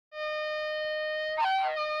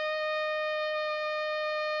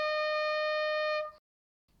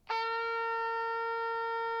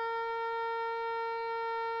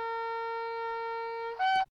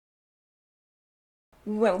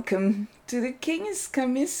Welcome to the King is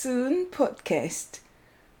Coming Soon podcast,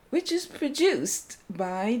 which is produced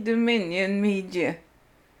by Dominion Media.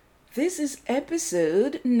 This is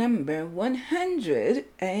episode number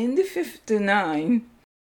 159.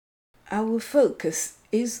 Our focus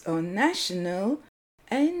is on national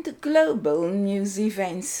and global news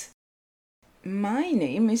events. My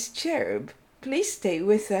name is Cherub. Please stay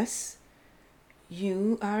with us.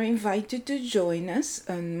 You are invited to join us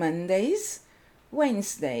on Mondays,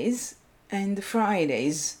 Wednesdays, and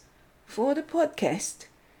Fridays for the podcast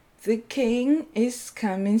The King is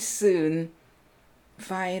Coming Soon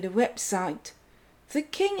via the website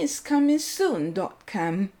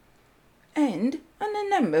thekingiscomingsoon.com and on a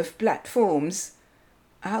number of platforms.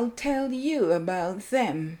 I'll tell you about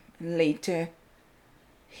them later.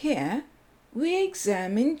 Here we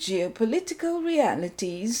examine geopolitical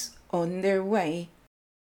realities on their way.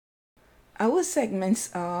 Our segments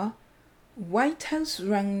are White House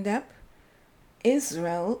Roundup,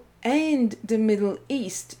 Israel and the Middle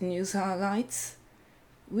East news highlights.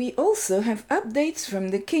 We also have updates from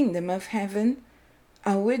the Kingdom of Heaven,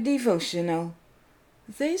 our devotional.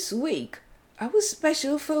 This week, our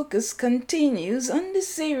special focus continues on the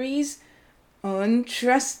series on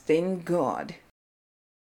trusting God.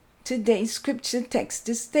 Today's scripture text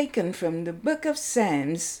is taken from the book of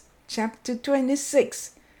Psalms, chapter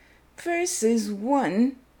 26, verses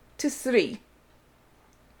 1 to 3.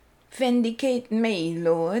 Vindicate me,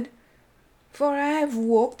 Lord, for I have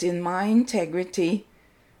walked in my integrity.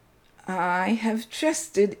 I have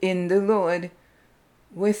trusted in the Lord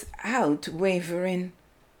without wavering.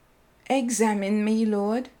 Examine me,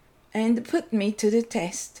 Lord, and put me to the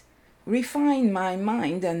test. Refine my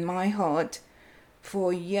mind and my heart,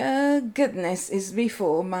 for your goodness is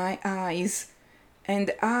before my eyes,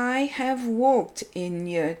 and I have walked in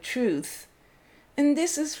your truth. And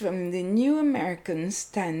this is from the New American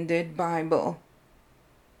Standard Bible.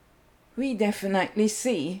 We definitely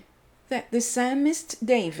see that the psalmist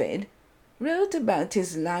David wrote about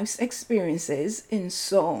his life's experiences in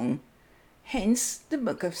song, hence the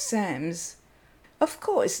book of Psalms. Of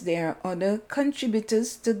course, there are other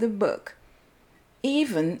contributors to the book.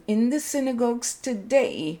 Even in the synagogues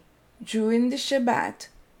today, during the Shabbat,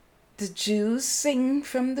 the Jews sing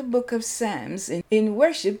from the book of Psalms in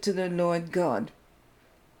worship to the Lord God.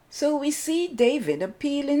 So we see David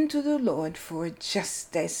appealing to the Lord for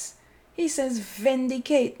justice. He says,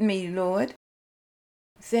 "Vindicate me, Lord."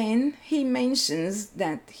 Then he mentions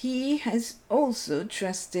that he has also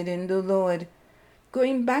trusted in the Lord.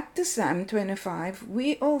 Going back to Psalm 25,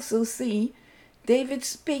 we also see David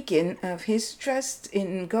speaking of his trust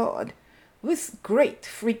in God with great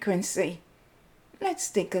frequency. Let's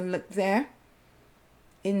take a look there.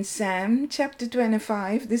 In Psalm chapter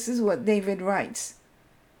 25, this is what David writes.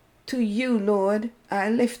 "To you, Lord, I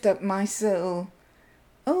lift up my soul.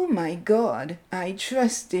 O my God, I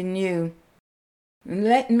trust in you.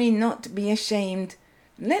 Let me not be ashamed.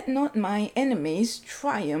 Let not my enemies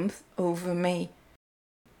triumph over me.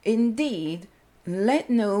 Indeed, let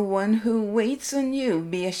no one who waits on you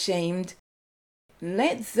be ashamed.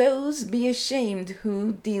 Let those be ashamed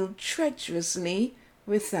who deal treacherously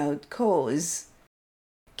without cause.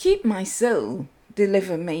 Keep my soul,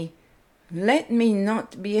 deliver me. Let me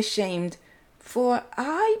not be ashamed, for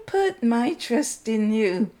I put my trust in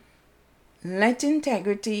you. Let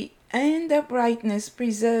integrity and uprightness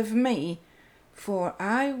preserve me, for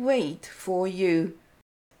I wait for you."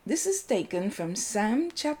 This is taken from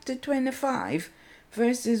Psalm chapter 25,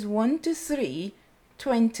 verses 1 to 3,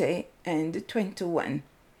 20 and 21,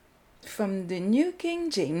 from the New King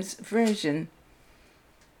James Version.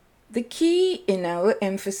 The key in our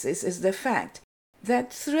emphasis is the fact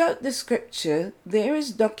that throughout the scripture there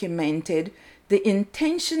is documented the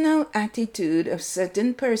intentional attitude of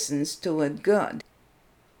certain persons toward God.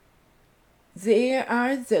 There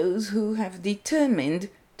are those who have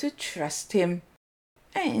determined to trust Him,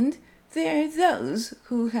 and there are those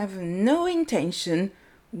who have no intention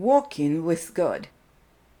walking with God.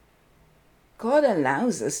 God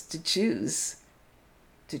allows us to choose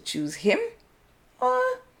Him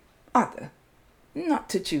or other, not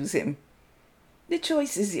to choose Him. The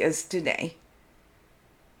choice is yours today.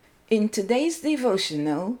 In today's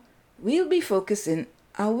devotional, we'll be focusing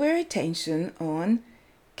our attention on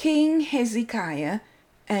King Hezekiah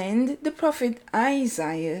and the prophet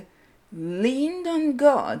Isaiah leaned on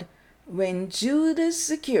God when Judah's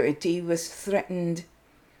security was threatened.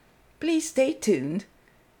 Please stay tuned.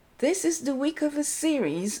 This is the week of a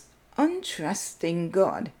series on trusting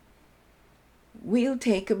God. We'll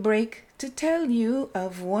take a break to tell you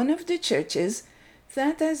of one of the churches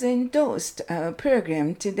that has endorsed our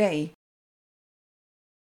program today.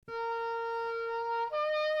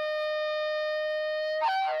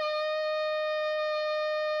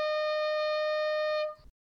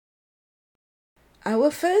 Our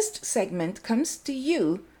first segment comes to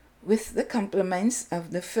you with the compliments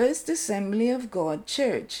of the First Assembly of God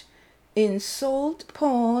Church in Salt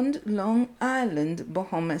Pond, Long Island,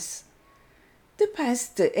 Bahamas. The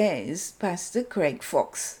pastor is Pastor Craig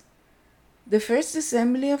Fox. The First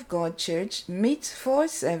Assembly of God Church meets for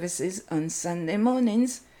services on Sunday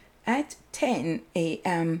mornings at 10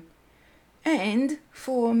 a.m. and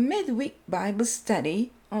for midweek Bible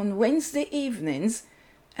study on Wednesday evenings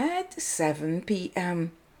at 7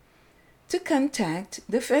 p.m. To contact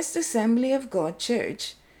the First Assembly of God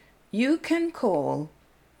Church, you can call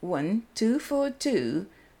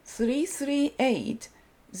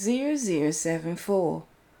 1-242-338-0074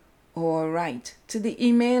 or write to the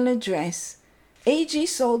email address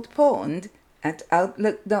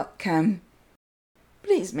agsaltpond@outlook.com.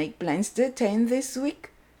 Please make plans to attend this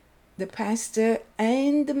week. The pastor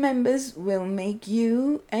and the members will make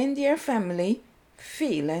you and your family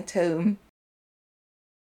feel at home.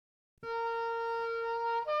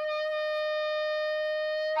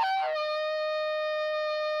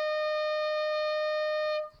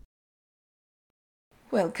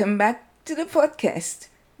 Welcome back to the podcast.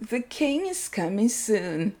 The King is coming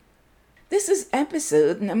soon. This is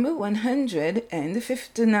episode number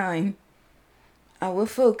 159. Our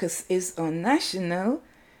focus is on national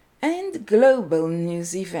and global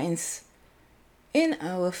news events. In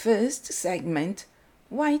our first segment,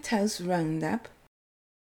 White House Roundup,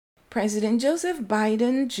 President Joseph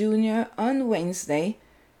Biden Jr. on Wednesday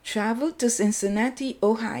traveled to Cincinnati,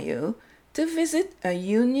 Ohio to visit a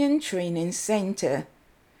union training center.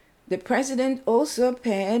 The president also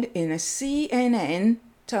appeared in a CNN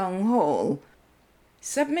town hall,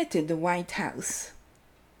 submitted the White House.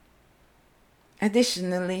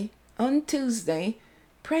 Additionally, on Tuesday,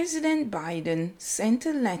 President Biden sent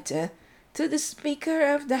a letter to the Speaker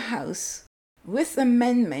of the House with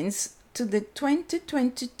amendments to the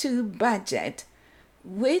 2022 budget,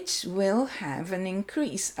 which will have an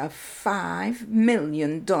increase of $5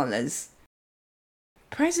 million.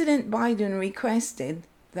 President Biden requested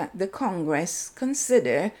that the Congress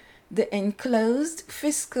consider the enclosed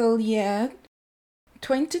fiscal year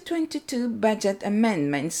 2022 budget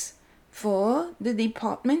amendments for the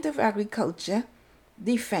Department of Agriculture,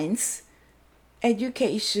 Defense,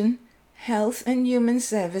 Education, Health and Human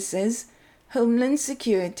Services, Homeland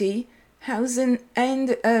Security, Housing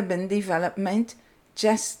and Urban Development,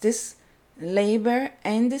 Justice, Labor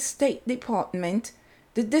and the State Department,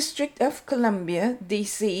 the District of Columbia,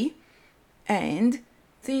 D.C., and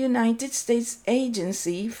the United States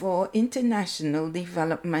Agency for International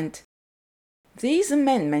Development. These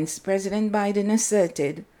amendments, President Biden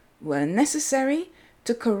asserted, were necessary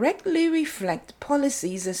to correctly reflect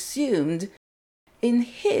policies assumed in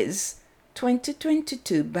his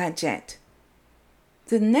 2022 budget.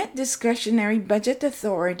 The net discretionary budget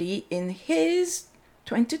authority in his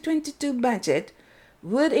 2022 budget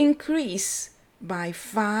would increase by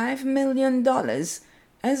 $5 million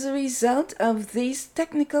as a result of these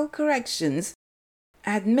technical corrections,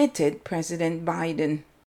 admitted President Biden.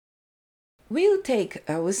 We'll take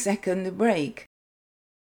our second break.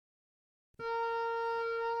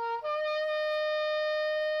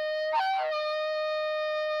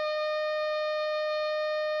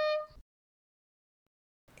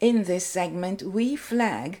 In this segment, we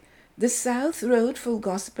flag the South Road Full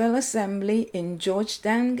Gospel Assembly in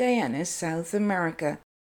Georgetown, Guyana, South America.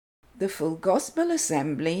 The Full Gospel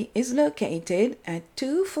Assembly is located at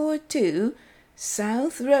 242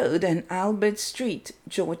 South Road and Albert Street,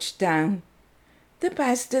 Georgetown. The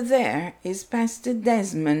pastor there is Pastor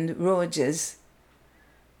Desmond Rogers.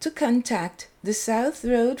 To contact the South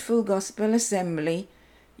Road Full Gospel Assembly,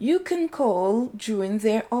 you can call during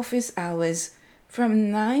their office hours from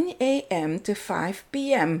 9 a.m. to 5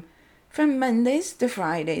 p.m. from Mondays to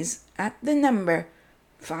Fridays at the number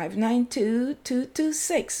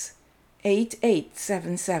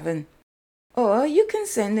 592-226-8877. Or you can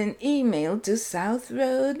send an email to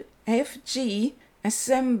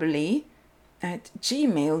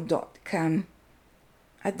southroadfgassembly@gmail.com.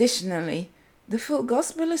 Additionally, the Full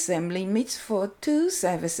Gospel Assembly meets for 2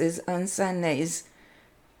 services on Sundays,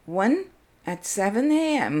 one at 7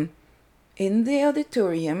 a.m. in the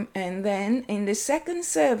auditorium, and then in the second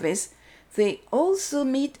service they also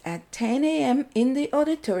meet at 10 a.m. in the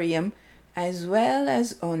auditorium as well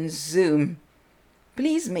as on Zoom.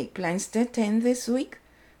 Please make plans to attend this week.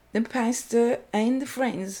 The pastor and the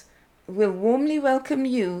friends will warmly welcome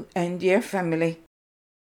you and your family.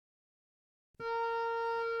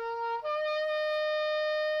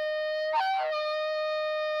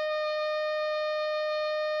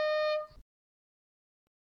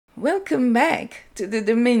 Welcome back to the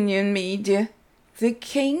Dominion Media. The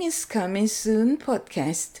King is Coming Soon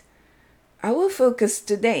podcast. Our focus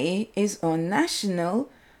today is on national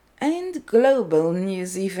and global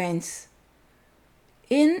news events.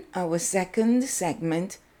 In our second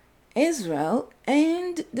segment, Israel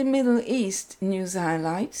and the Middle East news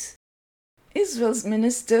highlights, Israel's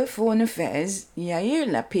Minister for Foreign Affairs, Yair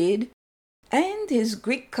Lapid, and his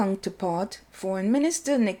Greek counterpart, Foreign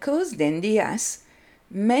Minister Nikos Dendias,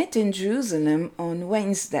 met in Jerusalem on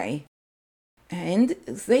Wednesday, and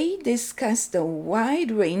they discussed a wide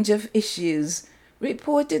range of issues,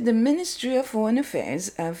 reported the Ministry of Foreign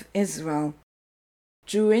Affairs of Israel.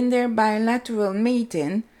 During their bilateral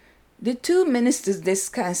meeting, the two ministers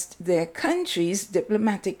discussed their countries'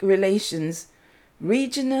 diplomatic relations,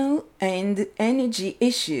 regional and energy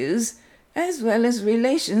issues, as well as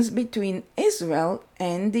relations between Israel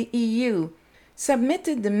and the EU,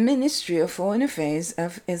 submitted the Ministry of Foreign Affairs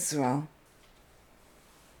of Israel.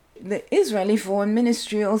 The Israeli Foreign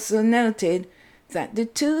Ministry also noted that the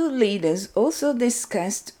two leaders also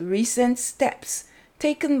discussed recent steps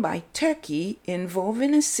taken by Turkey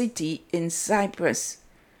involving a city in Cyprus.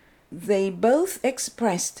 They both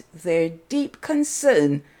expressed their deep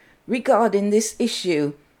concern regarding this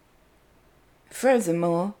issue.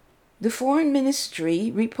 Furthermore, the Foreign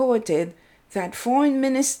Ministry reported that Foreign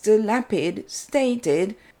Minister Lapid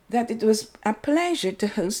stated that it was a pleasure to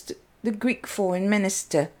host the Greek Foreign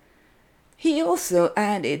Minister. He also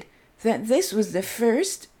added that this was the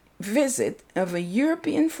first visit of a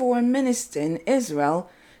European Foreign Minister in Israel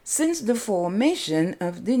since the formation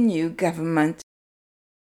of the new government.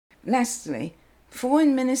 Lastly,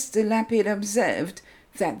 Foreign Minister Lapid observed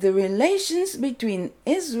that the relations between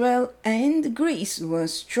Israel and Greece were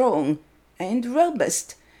strong and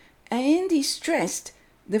robust, and he stressed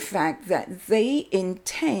the fact that they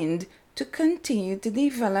intend to continue to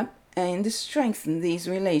develop and strengthen these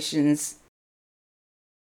relations.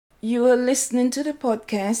 You are listening to the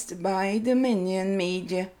podcast by Dominion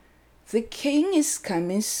Media. The King is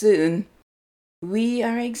Coming Soon. We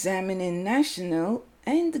are examining national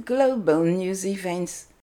and global news events.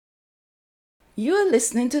 You are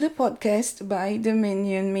listening to the podcast by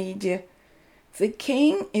Dominion Media. The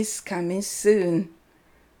King is Coming Soon.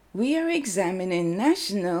 We are examining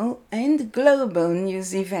national and global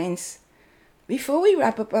news events. Before we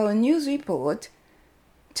wrap up our news report,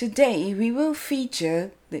 today we will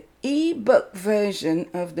feature the e-book version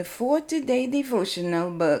of the 40-day devotional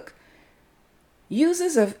book.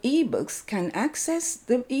 Users of e-books can access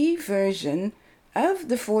the e-version of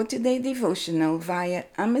the 40-day devotional via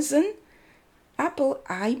Amazon, Apple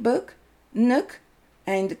iBook, Nook,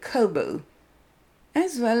 and Kobo,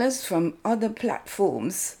 as well as from other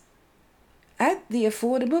platforms, at the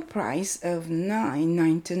affordable price of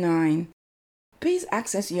 $9.99. Please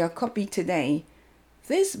access your copy today.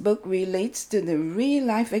 This book relates to the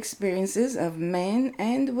real-life experiences of men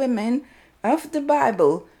and women of the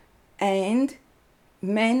Bible and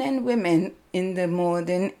men and women in the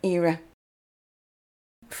modern era.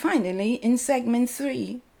 Finally, in segment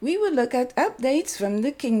 3, we will look at updates from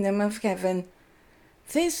the Kingdom of Heaven.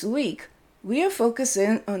 This week, we are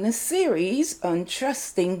focusing on a series on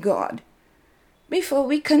trusting God. Before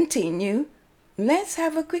we continue, let's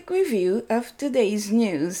have a quick review of today's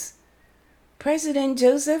news. President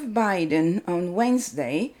Joseph Biden on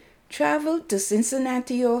Wednesday traveled to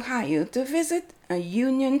Cincinnati, Ohio to visit a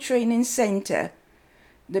union training center.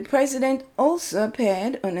 The president also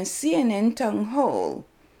appeared on a CNN town hall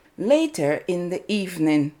later in the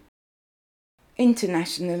evening.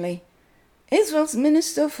 Internationally, Israel's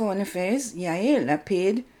Minister for Foreign Affairs, Yair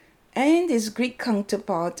Lapid, and his Greek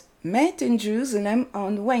counterpart met in Jerusalem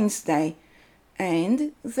on Wednesday,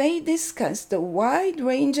 and they discussed a wide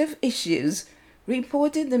range of issues,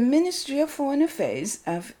 reported the Ministry of Foreign Affairs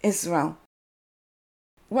of Israel.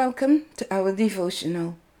 Welcome to our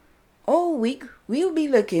devotional. All week, we'll be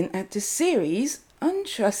looking at the series on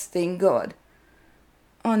trusting God.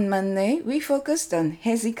 On Monday, we focused on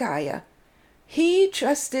Hezekiah. He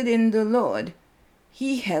trusted in the Lord.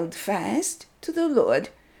 He held fast to the Lord.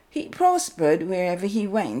 He prospered wherever he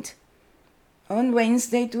went. On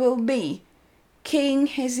Wednesday, it will be King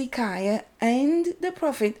Hezekiah and the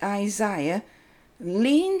prophet Isaiah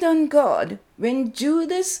leaned on God when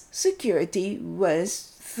Judah's security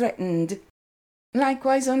was threatened.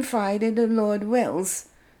 Likewise, on Friday, the Lord wills,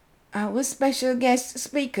 our special guest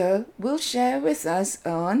speaker will share with us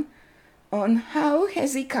on how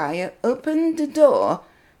Hezekiah opened the door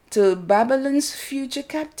to Babylon's future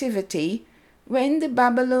captivity when the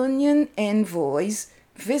Babylonian envoys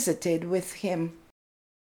visited with him.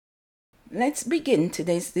 Let's begin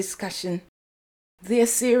today's discussion. The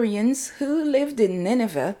Assyrians who lived in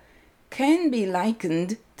Nineveh can be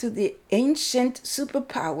likened to the ancient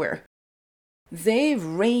superpower. They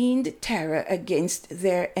rained terror against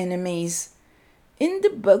their enemies. In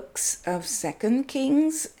the books of 2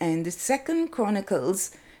 Kings and 2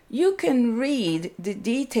 Chronicles, you can read the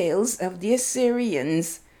details of the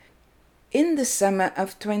Assyrians. In the summer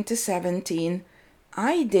of 2017,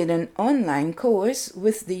 I did an online course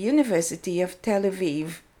with the University of Tel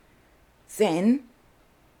Aviv. Then,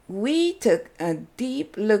 we took a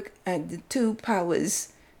deep look at the two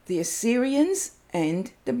powers, the Assyrians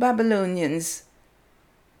and the Babylonians.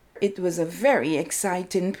 It was a very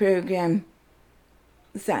exciting program.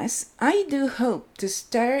 Thus, I do hope to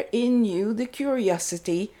stir in you the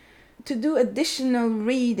curiosity to do additional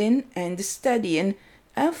reading and studying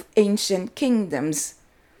of ancient kingdoms.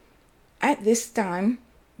 At this time,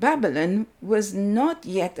 Babylon was not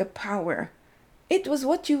yet a power. It was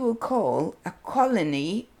what you will call a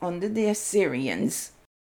colony under the Assyrians.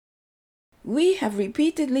 We have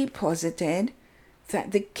repeatedly posited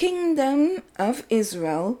that the kingdom of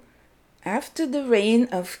Israel, after the reign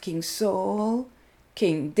of King Saul,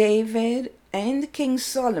 King David, and King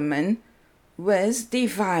Solomon, was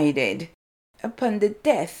divided upon the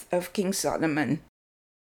death of King Solomon.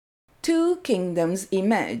 Two kingdoms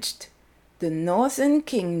emerged, the northern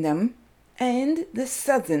kingdom and the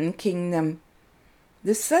southern kingdom.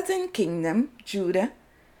 The southern kingdom, Judah,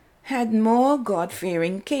 had more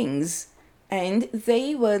God-fearing kings, and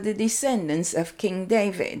they were the descendants of King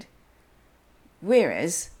David.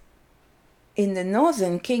 Whereas, in the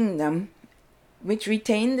northern kingdom, which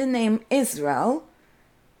retained the name Israel,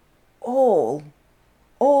 all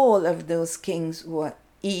of those kings were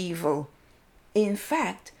evil. In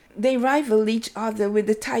fact, they rivaled each other with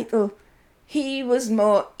the title, he was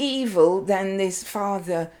more evil than his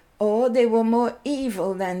father, or they were more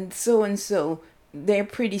evil than so-and-so, their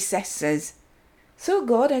predecessors. So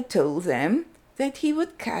God had told them that he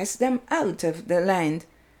would cast them out of the land,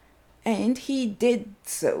 and he did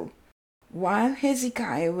so, while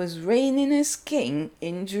Hezekiah was reigning as king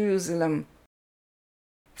in Jerusalem.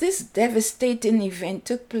 This devastating event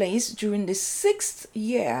took place during the 6th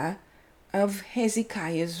year of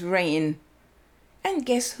Hezekiah's reign. And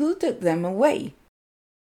guess who took them away?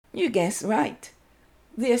 You guessed right,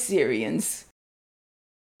 the Assyrians.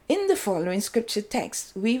 In the following scripture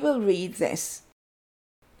text, we will read this.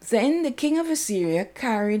 Then the king of Assyria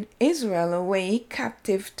carried Israel away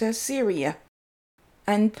captive to Assyria,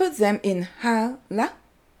 and put them in Hala,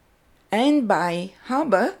 and by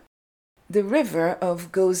Haba, the river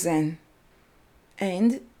of Gozan,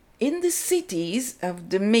 and in the cities of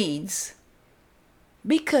the Medes,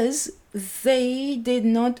 because they did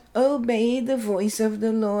not obey the voice of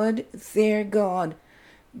the Lord their God,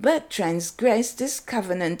 but transgressed his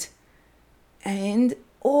covenant, and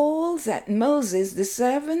all that Moses, the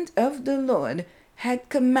servant of the Lord, had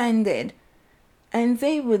commanded, and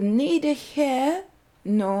they would neither hear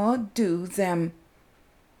nor do them.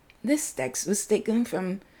 This text was taken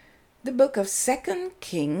from the book of 2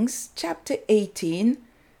 Kings, chapter 18,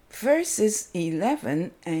 verses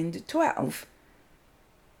 11 and 12,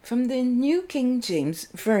 from the New King James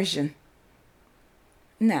Version.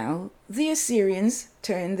 Now the Assyrians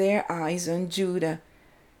turned their eyes on Judah.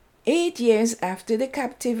 8 years after the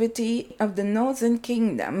captivity of the northern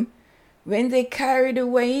kingdom, when they carried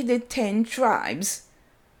away the 10 tribes,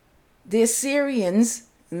 the Assyrians,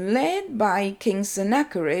 led by King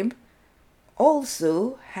Sennacherib,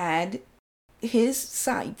 also had his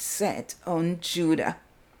sights set on Judah.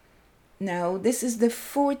 Now, this is the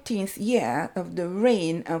 14th year of the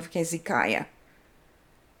reign of Hezekiah.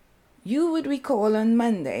 You would recall on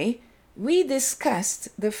Monday, we discussed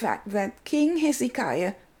the fact that King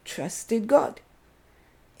Hezekiah trusted God.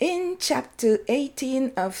 In chapter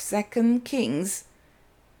 18 of 2 Kings,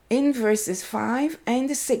 in verses 5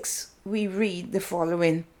 and 6, we read the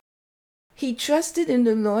following. He trusted in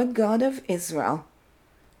the Lord God of Israel,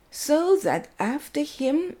 so that after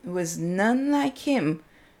him was none like him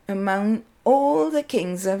among all the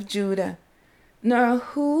kings of Judah, nor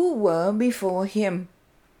who were before him.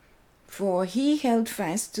 For he held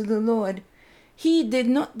fast to the Lord. He did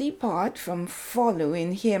not depart from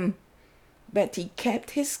following him, but he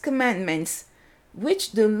kept his commandments,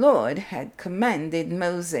 which the Lord had commanded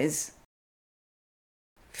Moses.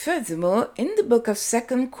 Furthermore, in the book of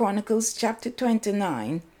 2 Chronicles chapter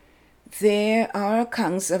 29, there are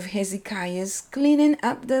accounts of Hezekiah's cleaning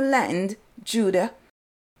up the land, Judah,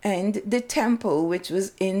 and the temple which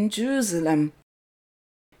was in Jerusalem.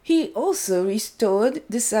 He also restored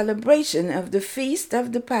the celebration of the feast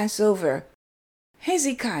of the Passover.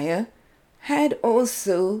 Hezekiah had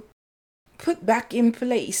also put back in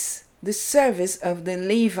place the service of the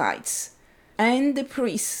Levites and the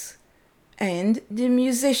priests and the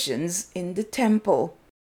musicians in the temple.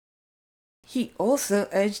 He also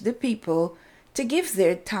urged the people to give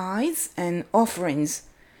their tithes and offerings,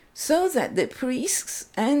 so that the priests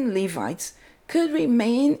and Levites could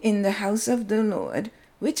remain in the house of the Lord,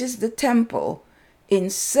 which is the temple, in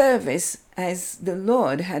service as the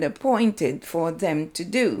Lord had appointed for them to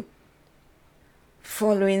do.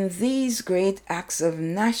 Following these great acts of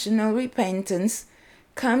national repentance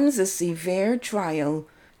comes a severe trial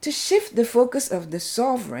to shift the focus of the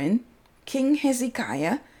sovereign, King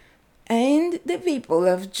Hezekiah, and the people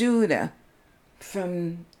of Judah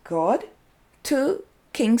from God to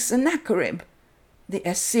King Sennacherib, the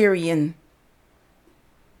Assyrian.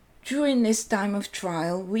 During this time of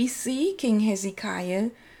trial, we see King Hezekiah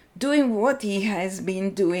doing what he has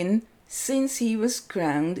been doing since he was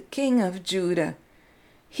crowned King of Judah.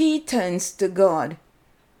 He turns to God.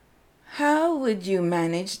 How would you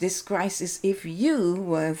manage this crisis if you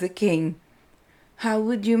were the king? How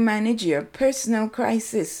would you manage your personal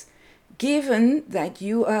crisis, given that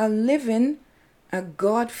you are living a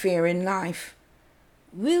God-fearing life?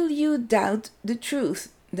 Will you doubt the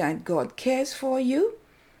truth that God cares for you?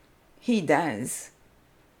 He does.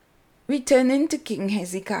 Returning to King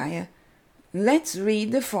Hezekiah, let's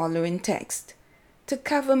read the following text. To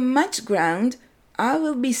cover much ground, I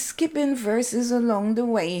will be skipping verses along the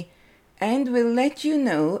way and will let you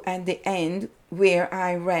know at the end where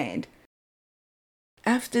I read.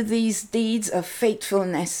 After these deeds of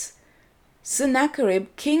faithfulness, Sennacherib,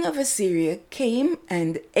 king of Assyria, came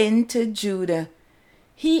and entered Judah.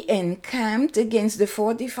 He encamped against the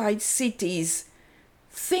fortified cities,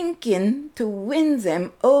 thinking to win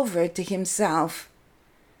them over to himself.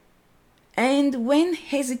 And when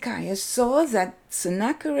Hezekiah saw that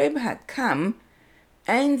Sennacherib had come,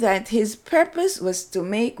 and that his purpose was to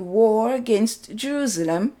make war against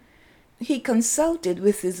Jerusalem, he consulted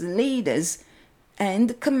with his leaders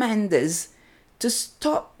and commanders to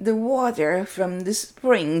stop the water from the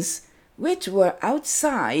springs which were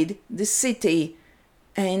outside the city,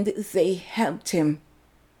 and they helped him.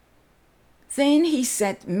 Then he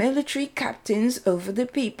set military captains over the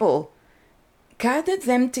people, gathered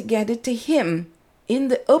them together to him in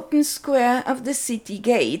the open square of the city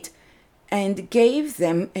gate, and gave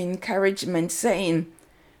them encouragement, saying,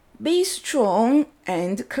 Be strong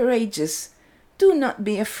and courageous. Do not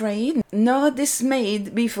be afraid nor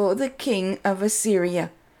dismayed before the king of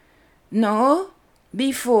Assyria, nor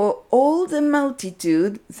before all the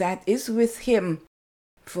multitude that is with him,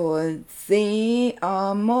 for they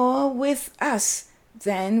are more with us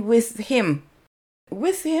than with him.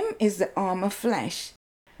 With him is the arm of flesh,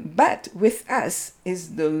 but with us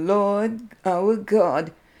is the Lord our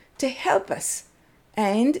God, to help us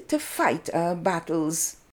and to fight our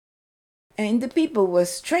battles. And the people were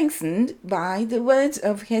strengthened by the words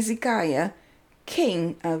of Hezekiah,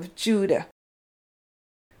 king of Judah.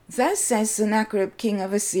 Thus says Sennacherib, king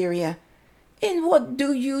of Assyria, In what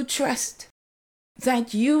do you trust,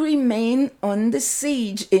 that you remain on the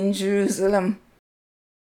siege in Jerusalem?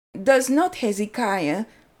 Does not Hezekiah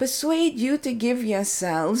persuade you to give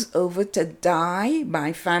yourselves over to die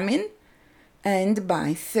by famine and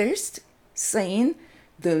by thirst, saying,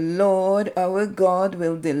 The Lord our God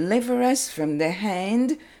will deliver us from the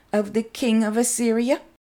hand of the king of Assyria?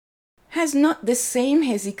 Has not the same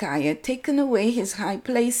Hezekiah taken away his high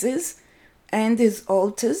places and his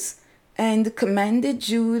altars, and commanded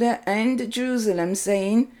Judah and Jerusalem,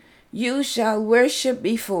 saying, You shall worship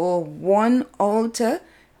before one altar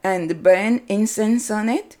and burn incense on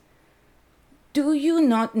it? Do you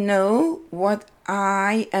not know what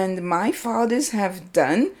I and my fathers have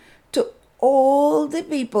done to all the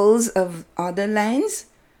peoples of other lands?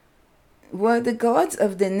 Were the gods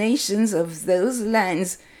of the nations of those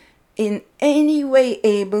lands in any way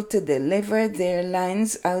able to deliver their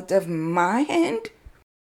lands out of my hand?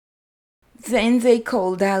 Then they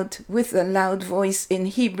called out with a loud voice in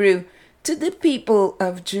Hebrew to the people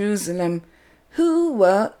of Jerusalem who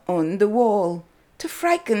were on the wall, to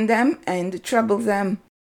frighten them and trouble them,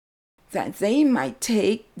 that they might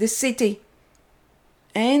take the city.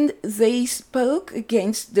 And they spoke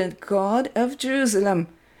against the God of Jerusalem,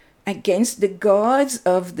 against the gods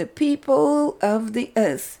of the people of the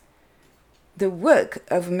earth, the work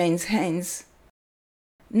of men's hands.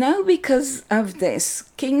 Now because of this,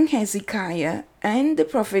 King Hezekiah and the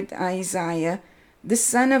prophet Isaiah, the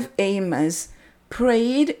son of Amos,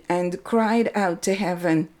 prayed and cried out to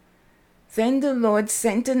heaven. Then the Lord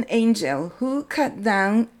sent an angel who cut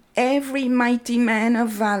down every mighty man of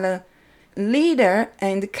valor, leader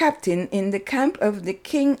and captain in the camp of the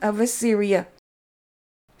king of Assyria.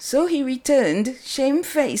 So he returned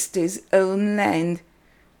shamefaced to his own land.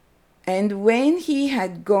 And when he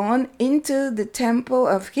had gone into the temple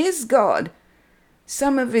of his God,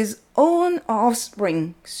 some of his own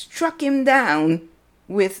offspring struck him down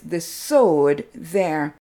with the sword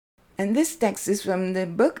there. And this text is from the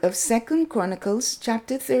book of 2 Chronicles,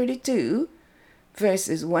 chapter 32,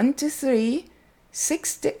 verses 1 to 3,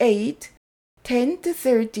 6 to 8, 10 to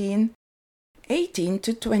 13, 18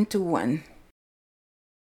 to 21.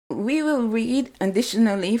 We will read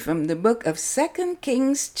additionally from the book of 2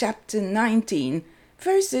 Kings, chapter 19,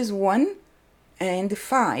 verses 1 and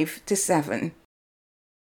 5 to 7.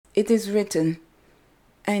 It is written,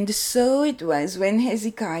 "And so it was when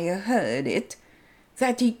Hezekiah heard it,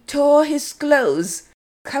 that he tore his clothes,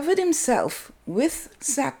 covered himself with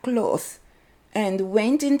sackcloth, and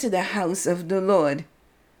went into the house of the Lord.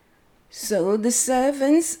 So the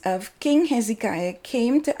servants of King Hezekiah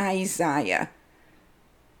came to Isaiah.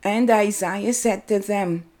 And Isaiah said to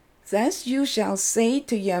them, Thus you shall say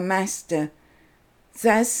to your master,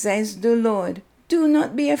 Thus says the Lord, Do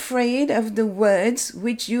not be afraid of the words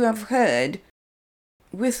which you have heard,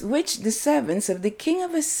 with which the servants of the king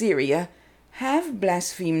of Assyria have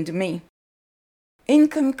blasphemed me." In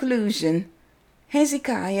conclusion,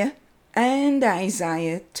 Hezekiah and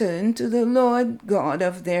Isaiah turned to the Lord God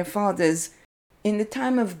of their fathers in the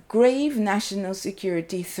time of grave national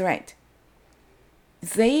security threat.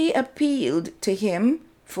 They appealed to him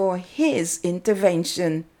for his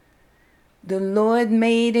intervention. The Lord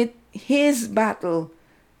made it his battle,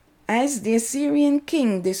 as the Assyrian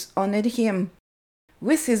king dishonored him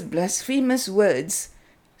with his blasphemous words.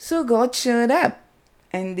 So God showed up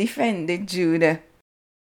and defended Judah.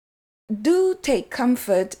 Do take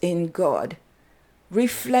comfort in God.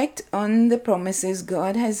 Reflect on the promises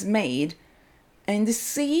God has made and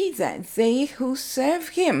see that they who serve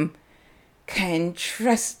him can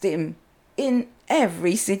trust him in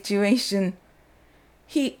every situation.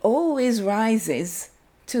 He always rises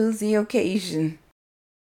to the occasion.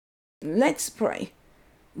 Let's pray.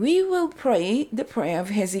 We will pray the prayer of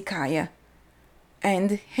Hezekiah.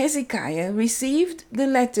 And Hezekiah received the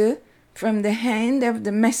letter from the hand of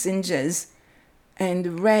the messengers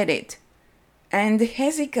and read it. And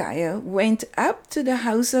Hezekiah went up to the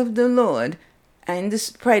house of the Lord and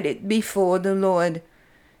spread it before the Lord.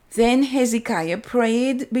 Then Hezekiah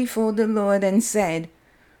prayed before the Lord and said,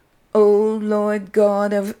 O Lord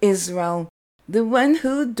God of Israel, the one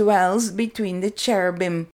who dwells between the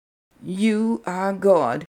cherubim, you are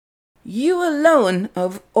God. You alone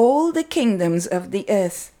of all the kingdoms of the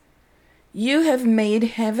earth. You have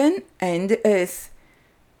made heaven and earth.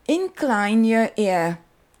 Incline your ear,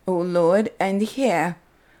 O Lord, and hear.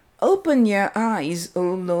 Open your eyes, O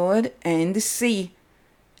Lord, and see.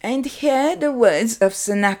 And hear the words of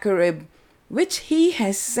Sennacherib, which he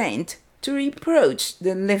has sent to reproach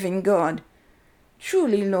the living God.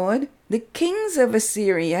 Truly, Lord, the kings of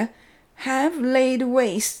Assyria have laid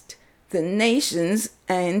waste the nations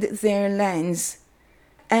and their lands,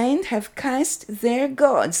 and have cast their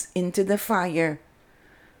gods into the fire.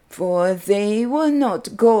 For they were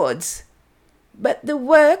not gods, but the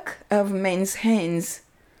work of men's hands,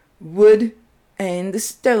 wood and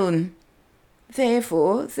stone.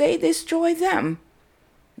 Therefore they destroy them.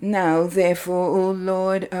 Now therefore, O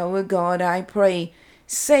Lord our God, I pray,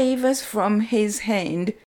 save us from his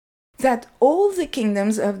hand, that all the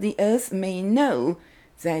kingdoms of the earth may know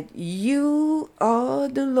that you are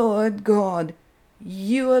the Lord God,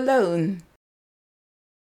 you alone.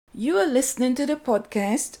 You are listening to the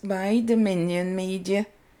podcast by Dominion Media.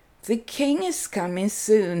 The King is coming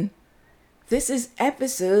soon. This is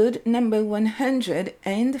episode number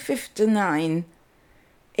 159.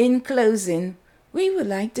 In closing, we would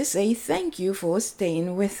like to say thank you for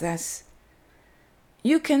staying with us.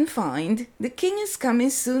 You can find the King is Coming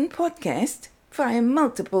Soon podcast via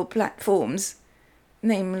multiple platforms,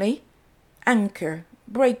 namely Anchor,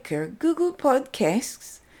 Breaker, Google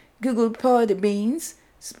Podcasts, Google Podbeans,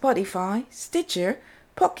 Spotify, Stitcher,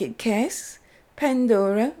 Pocket Casts,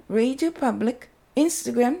 Pandora, Radio Public,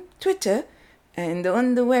 Instagram, Twitter, and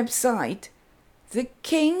on the website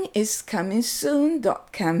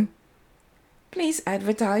thekingiscomingsoon.com. Please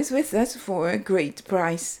advertise with us for a great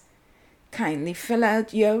price. Kindly fill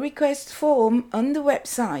out your request form on the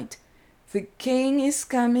website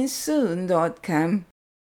thekingiscomingsoon.com.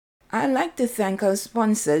 I'd like to thank our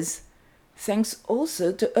sponsors. Thanks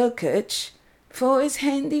also to Urkach for his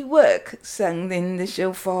handiwork sung in the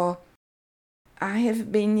shofar. I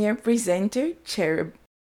have been your presenter, Cherub.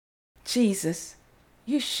 Jesus,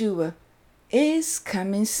 Yeshua, is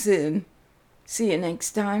coming soon. See you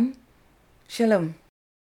next time. Shalom.